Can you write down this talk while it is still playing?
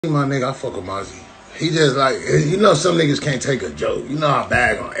My nigga, I fuck with Mozzy. He just like, you know, some niggas can't take a joke. You know I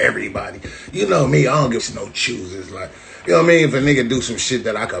bag on everybody. You know me, I don't give no choosers. Like, you know what I mean? If a nigga do some shit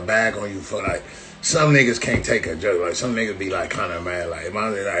that I could bag on you for, like, some niggas can't take a joke. Like, some niggas be like kind of mad. Like,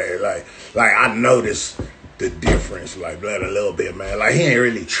 like I notice the difference, like, blood a little bit, man. Like, he ain't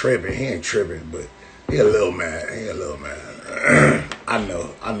really tripping. He ain't tripping, but he a little mad. He a little mad. I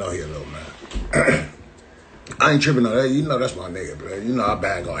know he a little mad. I ain't tripping on that. You know that's my nigga, bro. You know I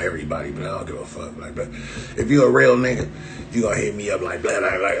bag on everybody, but I don't give a fuck. Like, but if you a real nigga, you gonna hit me up like, blah,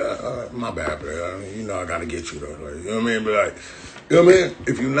 like, my bad, bro. I mean, you know I gotta get you though. Like, you know what I mean? But like, you know what I mean?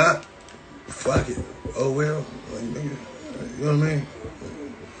 If you not, fuck it. Oh well, like, nigga. You know what I mean?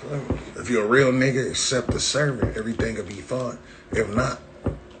 If you're a real nigga, accept the servant. Everything will be fine. If not,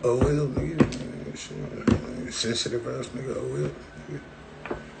 oh well, nigga. Shit. Sensitive ass nigga. Oh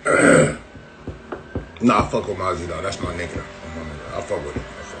well. Nah, I fuck with Mozzy though. That's my nigga. I fuck with him.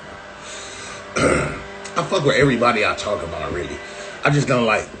 I fuck with everybody I talk about, really. I just don't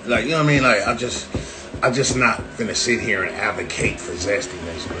like, you know what I mean? Like, I just not finna sit here and advocate for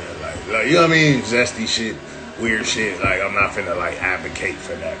zestiness, man. Like, you know what I mean? Zesty shit, weird shit. Like, I'm not finna, like, advocate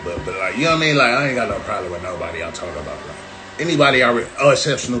for that. But like, you know what I mean? Like, I ain't got no problem with nobody I talk about. Like, anybody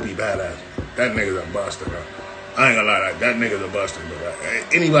except Snoopy Badazz. That nigga's a buster, bro. I ain't gonna lie, like, that nigga's a buster, but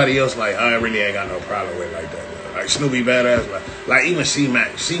like, anybody else, like, I really ain't got no problem with like that. Bro. Like, Snoopy Badazz, like even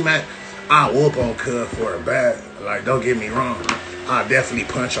C-Mac. C-Mac, I whoop on Cub for a bag. Like, don't get me wrong. I definitely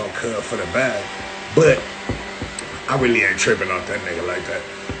punch on Cub for the bag. But I really ain't tripping off that nigga like that.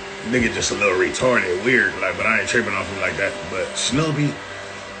 Nigga just a little retarded, weird, like, but I ain't tripping off him like that. But Snoopy,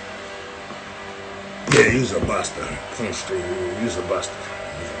 yeah, he's a buster. Clean street, he's a buster.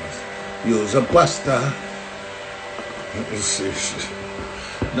 You's a buster.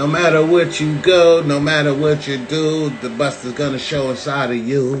 No matter what you go, no matter what you do, the buster's gonna show inside of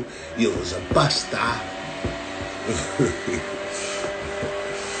you. You was a buster.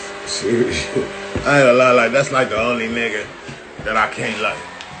 Seriously. I ain't gonna lie, like, that's like the only nigga that I can't like.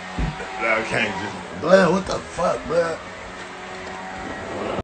 That I can't just, blood, what the fuck, blood?